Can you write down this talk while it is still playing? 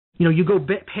You go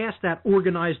past that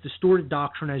organized, distorted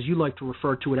doctrine, as you like to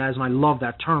refer to it as, and I love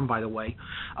that term, by the way.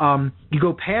 You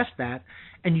go past that,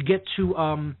 and you get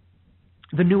to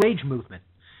the New Age movement.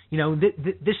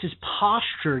 This is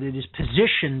postured, it is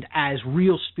positioned as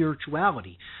real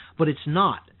spirituality, but it's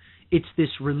not. It's this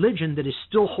religion that is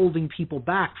still holding people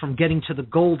back from getting to the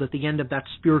goal at the end of that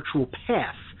spiritual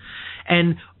path.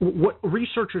 And what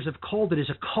researchers have called it is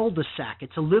a cul-de-sac.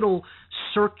 It's a little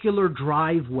circular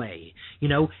driveway,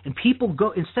 and people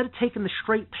go, instead of taking the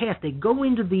straight path, they go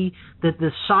into the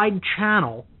side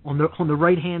channel on the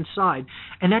right-hand side,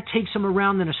 and that takes them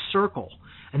around in a circle.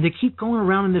 And they keep going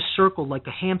around in this circle like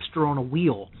a hamster on a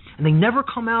wheel. And they never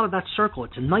come out of that circle.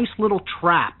 It's a nice little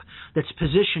trap that's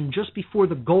positioned just before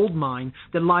the gold mine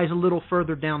that lies a little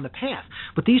further down the path.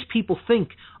 But these people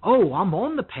think, oh, I'm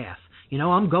on the path.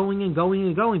 I'm going and going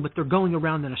and going, but they're going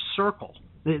around in a circle.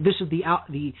 This is the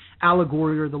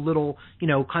allegory, or the little,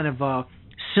 kind of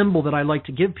symbol that I like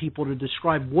to give people to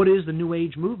describe what is the New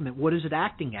Age movement. What is it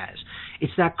acting as?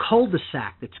 It's that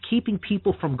cul-de-sac that's keeping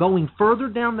people from going further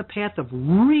down the path of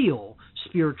real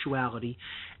spirituality.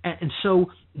 And so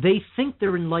they think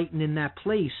they're enlightened in that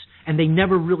place, and they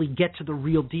never really get to the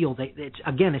real deal.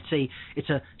 It's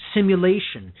a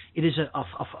simulation. It is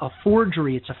a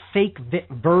forgery. It's a fake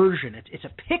version. It's a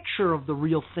picture of the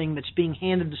real thing that's being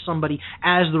handed to somebody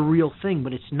as the real thing,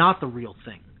 but it's not the real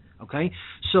thing. Okay?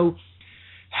 So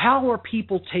how are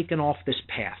people taken off this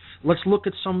path? Let's look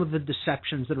at some of the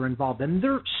deceptions that are involved. And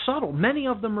they're subtle. Many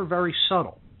of them are very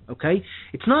subtle. Okay?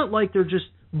 It's not like they're just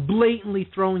blatantly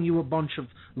throwing you a bunch of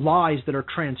lies that are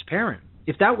transparent.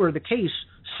 If that were the case,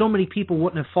 so many people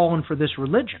wouldn't have fallen for this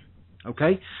religion.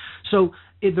 Okay? So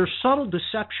they're subtle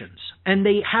deceptions, and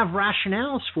they have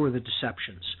rationales for the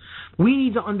deceptions. We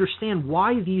need to understand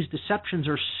why these deceptions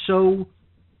are so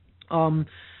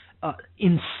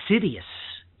insidious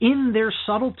in their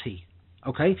subtlety,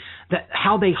 okay? That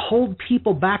how they hold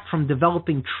people back from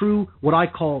developing true, what I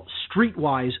call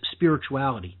streetwise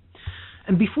spirituality.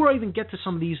 And before I even get to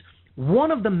some of these,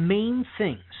 one of the main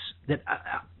things that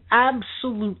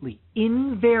absolutely,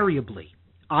 invariably,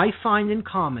 I find in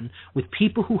common with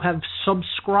people who have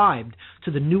subscribed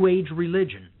to the New Age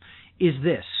religion is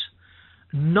this.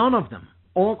 None of them,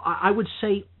 I would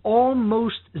say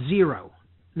almost zero.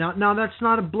 Now that's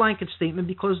not a blanket statement,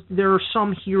 because there are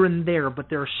some here and there, but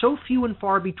there are so few and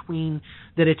far between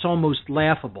that it's almost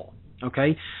laughable,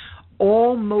 okay?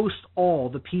 Almost all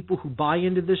the people who buy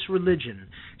into this religion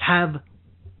have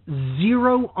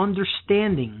zero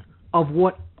understanding of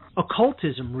what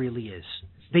occultism really is.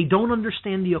 They don't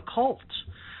understand the occult.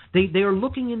 They are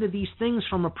looking into these things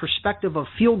from a perspective of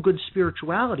feel-good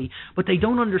spirituality, but they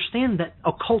don't understand that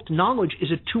occult knowledge is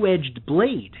a two-edged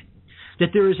blade, that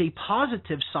there is a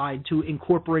positive side to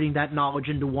incorporating that knowledge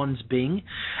into one's being,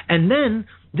 and then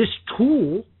this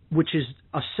tool, which is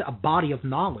a body of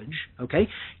knowledge, okay,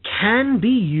 can be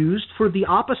used for the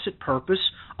opposite purpose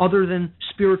other than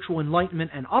spiritual enlightenment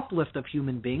and uplift of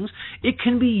human beings. It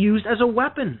can be used as a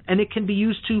weapon, and it can be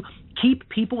used to keep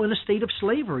people in a state of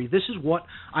slavery. This is what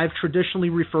I've traditionally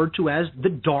referred to as the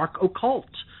dark occult.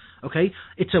 Okay,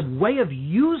 it's a way of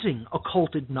using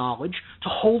occulted knowledge to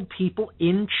hold people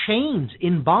in chains,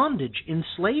 in bondage, in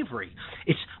slavery.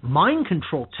 It's mind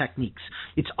control techniques.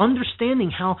 It's understanding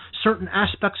how certain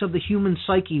aspects of the human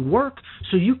psyche work,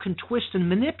 so you can twist and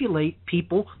manipulate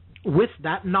people with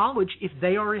that knowledge if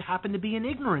they happen to be in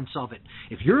ignorance of it.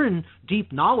 If you're in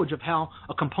deep knowledge of how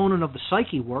a component of the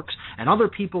psyche works, and other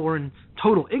people are in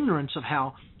total ignorance of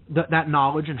how that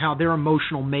knowledge and how their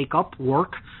emotional makeup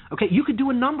work, okay, you could do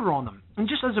a number on them. And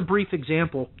just as a brief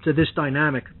example to this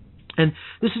dynamic, and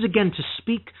this is again to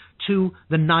speak to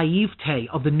the naivete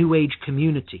of the New Age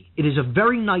community. It is a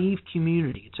very naive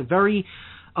community. It's a very,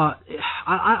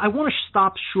 I want to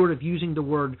stop short of using the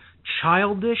word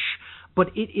childish, but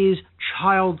it is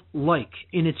childlike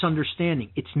in its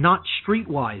understanding. It's not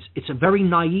streetwise. It's a very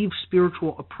naive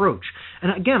spiritual approach.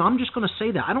 And again, I'm just going to say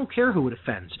that. I don't care who it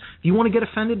offends. If you want to get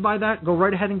offended by that, go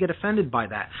right ahead and get offended by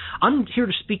that. I'm here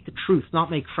to speak the truth, not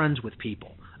make friends with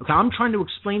people. Okay, I'm trying to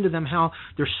explain to them how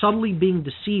they're subtly being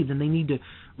deceived, and they need to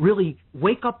really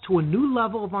wake up to a new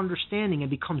level of understanding and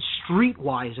become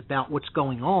streetwise about what's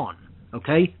going on.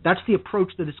 Okay, that's the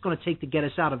approach that it's going to take to get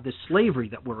us out of this slavery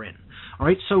that we're in. All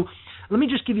right, so let me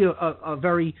just give you a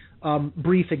very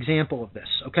brief example of this.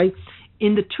 Okay,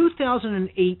 in the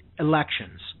 2008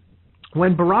 elections,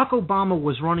 when Barack Obama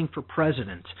was running for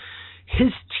president,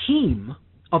 his team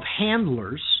of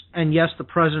handlers, and yes, the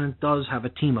president does have a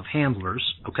team of handlers,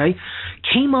 okay,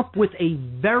 came up with a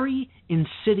very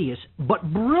insidious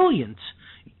but brilliant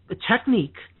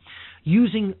technique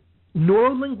using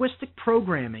neuro-linguistic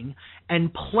programming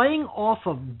and playing off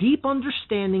of deep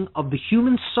understanding of the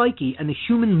human psyche and the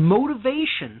human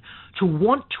motivation to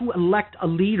want to elect a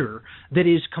leader that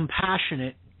is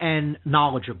compassionate and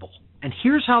knowledgeable. And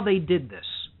here's how they did this,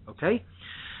 okay?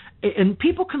 And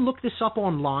people can look this up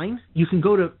online. You can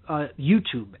go to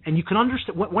YouTube, and you can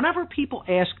understand. Whenever people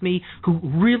ask me who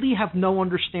really have no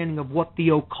understanding of what the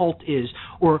occult is,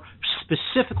 or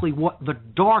specifically what the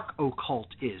dark occult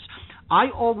is,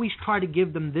 I always try to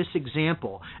give them this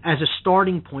example as a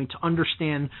starting point to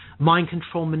understand mind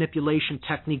control manipulation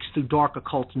techniques through dark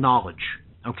occult knowledge,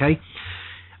 okay?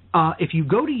 If you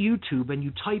go to YouTube and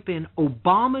you type in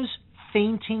Obama's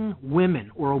fainting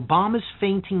women or Obama's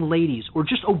fainting ladies or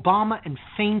just Obama and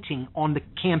fainting on the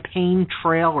campaign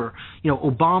trail or,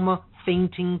 Obama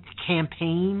fainting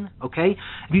campaign, okay?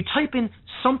 If you type in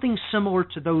something similar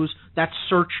to that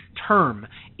search term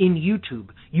in YouTube,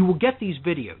 you will get these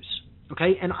videos,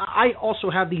 okay? And I also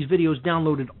have these videos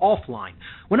downloaded offline.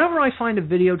 Whenever I find a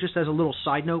video, just as a little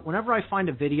side note, whenever I find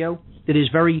a video that is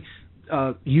very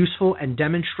useful and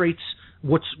demonstrates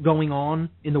what's going on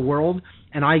in the world,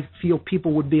 and I feel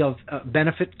people would be of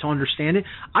benefit to understand it,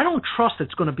 I don't trust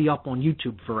it's going to be up on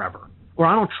YouTube forever, or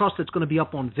I don't trust it's going to be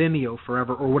up on Vimeo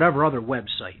forever, or whatever other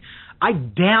website. I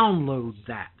download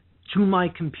that to my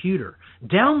computer.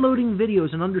 Downloading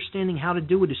videos and understanding how to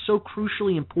do it is so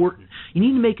crucially important. You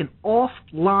need to make an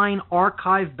offline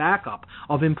archive backup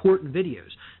of important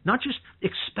videos, not just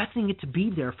expecting it to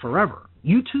be there forever.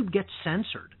 YouTube gets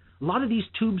censored. A lot of these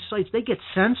tube sites, they get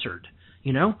censored.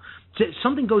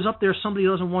 Something goes up there somebody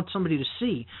doesn't want somebody to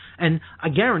see, and I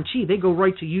guarantee they go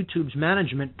right to YouTube's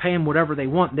management, pay them whatever they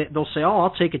want. They'll say, oh,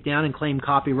 I'll take it down and claim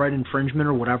copyright infringement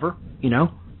or whatever,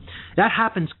 That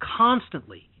happens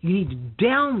constantly. You need to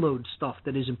download stuff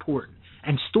that is important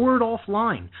and store it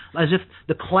offline, as if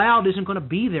the cloud isn't going to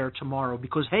be there tomorrow,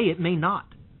 because, hey, it may not.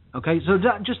 Okay, so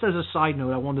just as a side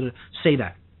note, I wanted to say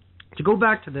that. To go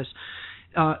back to this,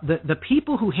 the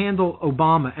people who handle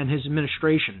Obama and his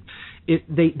administration,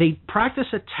 they practice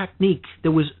a technique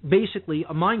that was basically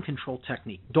a mind control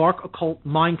technique, dark occult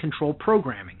mind control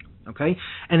programming, okay?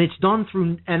 And it's done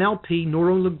through NLP,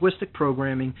 neuro-linguistic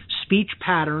programming, speech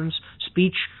patterns,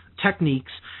 speech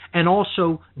techniques, and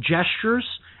also gestures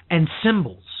and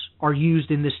symbols are used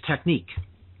in this technique.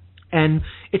 And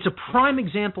it's a prime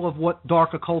example of what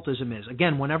dark occultism is.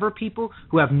 Again, whenever people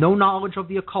who have no knowledge of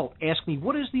the occult ask me,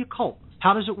 what is the occult?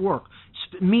 How does it work?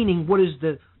 Meaning, what is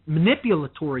the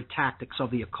manipulatory tactics of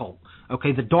the occult?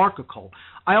 Okay, the dark occult.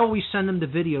 I always send them the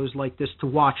videos like this to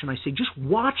watch, and I say, just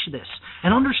watch this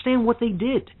and understand what they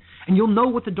did, and you'll know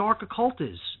what the dark occult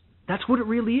is. That's what it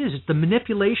really is. It's the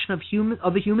manipulation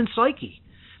of the human psyche.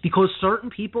 Because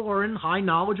certain people are in high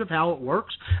knowledge of how it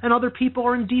works, and other people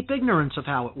are in deep ignorance of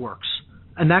how it works.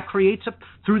 And that creates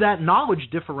through that knowledge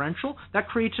differential, that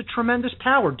creates a tremendous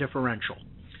power differential.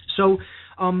 So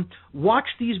watch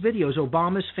these videos,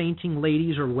 Obama's fainting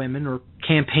ladies or women, or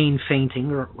campaign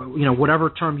fainting, or whatever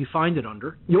term you find it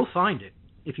under. You'll find it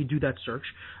if you do that search,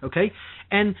 okay?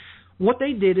 And what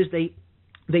they did is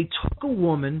they took a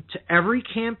woman to every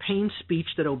campaign speech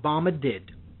that Obama did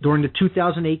during the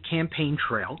 2008 campaign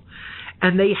trail,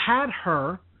 and they had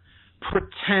her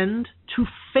pretend to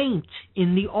faint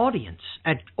in the audience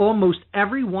at almost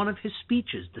every one of his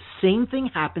speeches. The same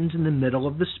thing happens in the middle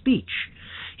of the speech.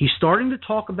 He's starting to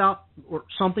talk about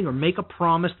something or make a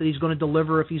promise that he's going to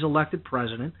deliver if he's elected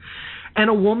president,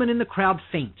 and a woman in the crowd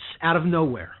faints out of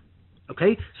nowhere.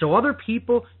 Okay, so other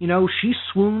people, she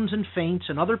swoons and faints,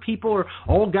 and other people are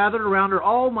all gathered around her.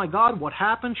 Oh, my God, what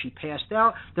happened? She passed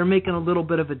out. They're making a little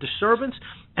bit of a disturbance,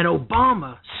 and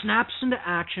Obama snaps into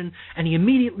action, and he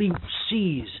immediately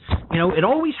sees. It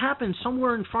always happens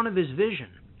somewhere in front of his vision,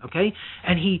 okay?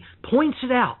 And he points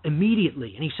it out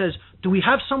immediately, and he says, do we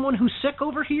have someone who's sick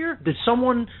over here? Did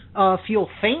someone feel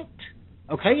faint?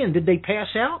 Okay, and did they pass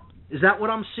out? Is that what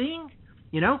I'm seeing?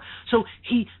 So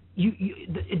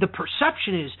the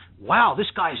perception is, wow, this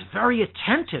guy's very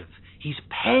attentive. He's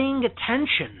paying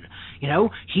attention.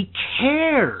 He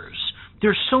cares.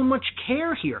 There's so much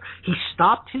care here. He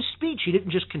stopped his speech. He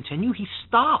didn't just continue. He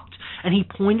stopped, and he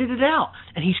pointed it out,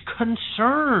 and he's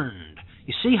concerned.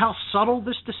 You see how subtle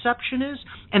this deception is?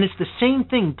 And it's the same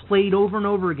thing played over and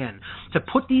over again. To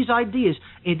put these ideas,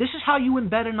 this is how you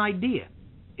embed an idea.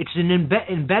 It's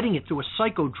embedding it through a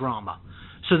psychodrama.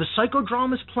 So the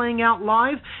psychodrama is playing out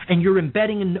live, and you're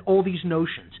embedding in all these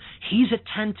notions. He's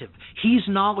attentive. He's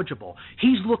knowledgeable.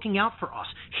 He's looking out for us.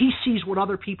 He sees what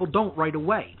other people don't right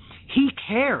away. He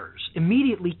cares,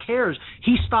 immediately cares.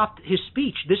 He stopped his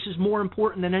speech. This is more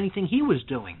important than anything he was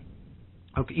doing.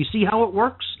 Okay, you see how it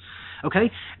works?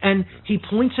 Okay? And he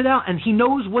points it out, and he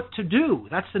knows what to do.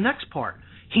 That's the next part.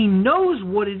 He knows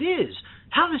what it is.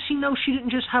 How does he know she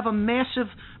didn't just have a massive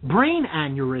brain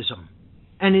aneurysm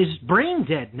and is brain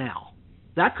dead now?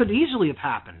 That could easily have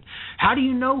happened. How do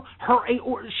you know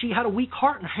she had a weak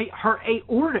heart and her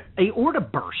aorta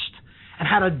burst and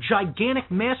had a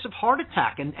gigantic, massive heart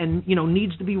attack and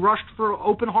needs to be rushed for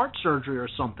open heart surgery or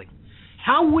something?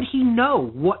 How would he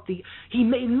know he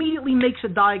immediately makes a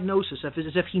diagnosis as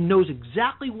if he knows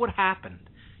exactly what happened,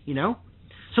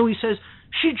 So he says,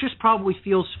 she just probably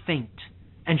feels faint.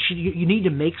 And you need to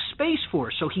make space for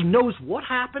her. So he knows what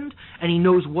happened, and he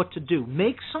knows what to do.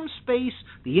 Make some space.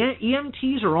 The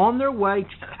EMTs are on their way.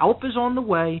 Help is on the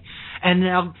way. And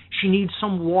now she needs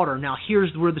some water. Now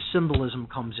here's where the symbolism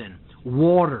comes in.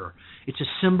 Water. It's a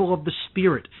symbol of the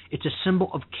spirit. It's a symbol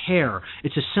of care.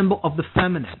 It's a symbol of the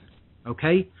feminine.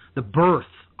 Okay? The birth,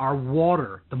 our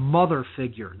water, the mother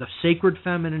figure, the sacred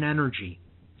feminine energy.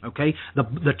 Okay?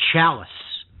 The chalice.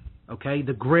 Okay,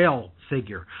 the grail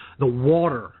figure, the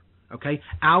water, okay,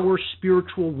 our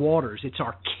spiritual waters. It's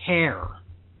our care.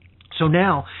 So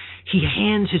now he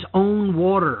hands his own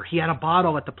water. He had a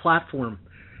bottle at the platform,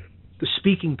 the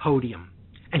speaking podium,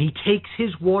 and he takes his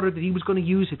water that he was going to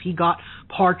use if he got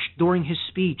parched during his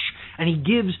speech, and he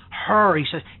gives her, he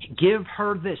says, give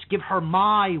her this, give her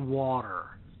my water.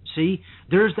 See,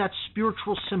 there's that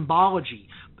spiritual symbology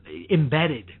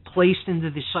embedded, placed into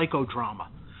the psychodrama.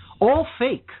 All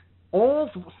fake. All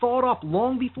thought up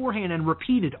long beforehand and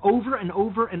repeated over and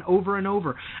over and over and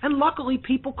over. And luckily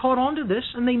people caught on to this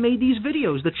and they made these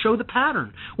videos that show the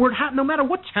pattern. Where no matter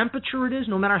what temperature it is,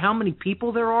 no matter how many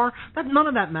people there are, none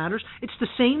of that matters. It's the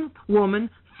same woman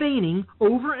feigning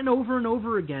over and over and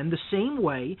over again the same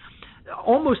way,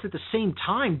 almost at the same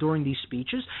time during these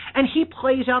speeches. And he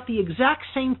plays out the exact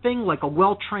same thing like a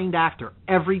well-trained actor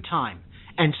every time.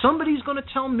 And somebody's going to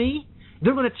tell me,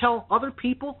 they're going to tell other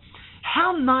people,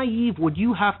 how naive would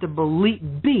you have to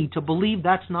be to believe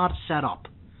that's not a setup?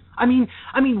 I mean,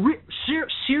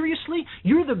 seriously,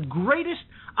 you're the greatest.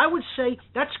 I would say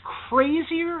that's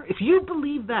crazier. If you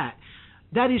believe that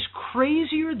is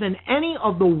crazier than any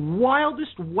of the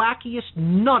wildest, wackiest,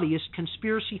 nuttiest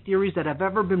conspiracy theories that have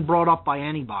ever been brought up by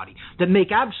anybody, that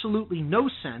make absolutely no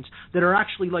sense, that are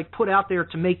actually like put out there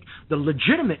to make the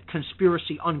legitimate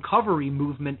conspiracy uncovery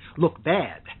movement look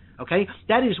bad. Okay,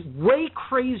 that is way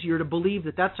crazier to believe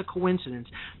that that's a coincidence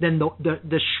than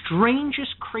the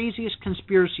strangest, craziest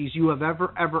conspiracies you have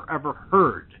ever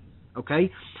heard.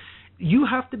 Okay, you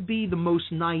have to be the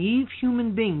most naive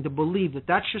human being to believe that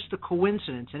that's just a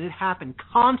coincidence, and it happened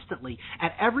constantly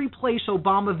at every place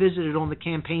Obama visited on the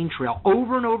campaign trail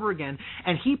over and over again,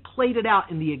 and he played it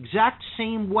out in the exact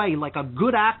same way like a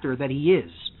good actor that he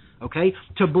is. Okay,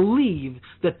 to believe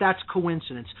that that's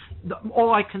coincidence.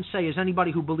 All I can say is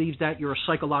anybody who believes that, you're a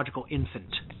psychological infant.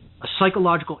 A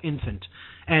psychological infant.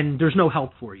 And there's no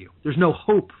help for you. There's no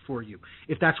hope for you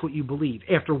if that's what you believe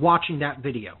after watching that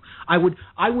video. I would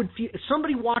feel, if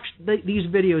somebody watched these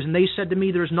videos and they said to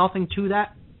me there's nothing to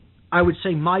that, I would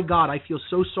say, my God, I feel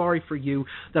so sorry for you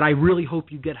that I really hope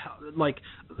you get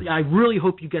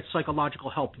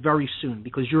psychological help very soon,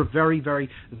 because you're very,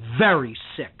 very, very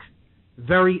sick.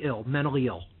 Very ill, mentally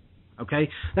ill. Okay?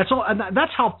 That's all. And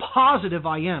that's how positive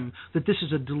I am that this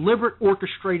is a deliberate,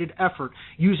 orchestrated effort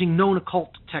using known occult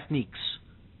techniques,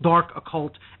 dark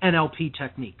occult NLP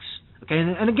techniques. Okay?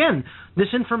 And again, this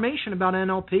information about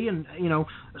NLP and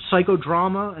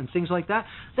psychodrama and things like that,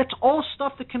 that's all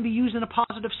stuff that can be used in a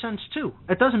positive sense too.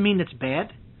 It doesn't mean it's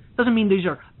bad. It doesn't mean these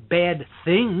are bad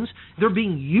things. They're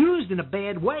being used in a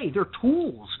bad way. They're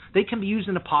tools. They can be used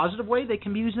in a positive way. They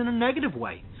can be used in a negative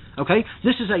way. Okay?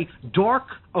 This is a dark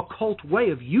occult way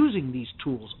of using these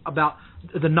tools about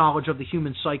the knowledge of the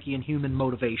human psyche and human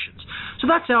motivations. So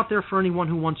that's out there for anyone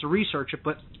who wants to research it.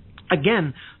 But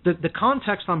again, the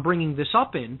context I'm bringing this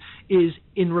up in is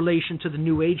in relation to the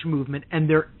New Age movement and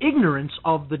their ignorance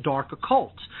of the dark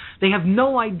occult. They have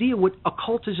no idea what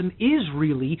occultism is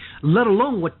really, let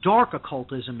alone what dark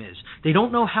occultism is. They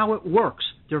don't know how it works.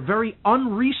 They're very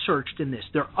unresearched in this.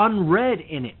 They're unread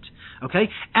in it. Okay?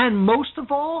 And most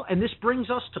of all, and this brings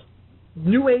us to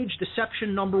New Age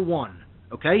deception number one,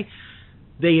 okay?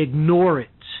 They ignore it.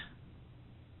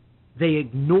 They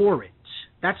ignore it.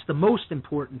 That's the most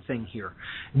important thing here.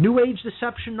 New Age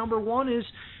deception number one is,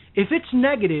 if it's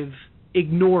negative,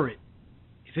 ignore it.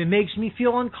 If it makes me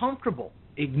feel uncomfortable,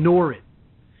 ignore it.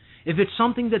 If it's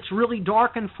something that's really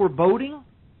dark and foreboding,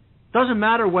 doesn't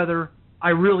matter whether I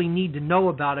really need to know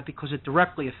about it because it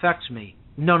directly affects me.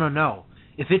 No.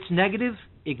 If it's negative,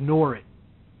 ignore it.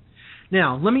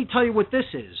 Now, let me tell you what this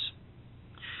is.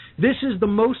 This is the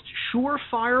most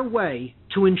surefire way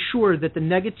to ensure that the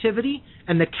negativity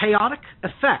and the chaotic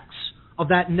effects of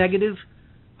that negative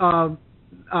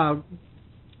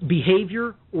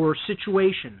behavior or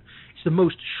situation, it's the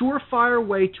most surefire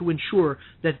way to ensure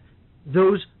that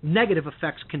those negative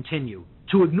effects continue.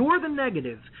 To ignore the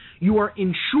negative, you are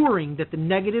ensuring that the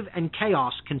negative and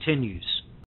chaos continues.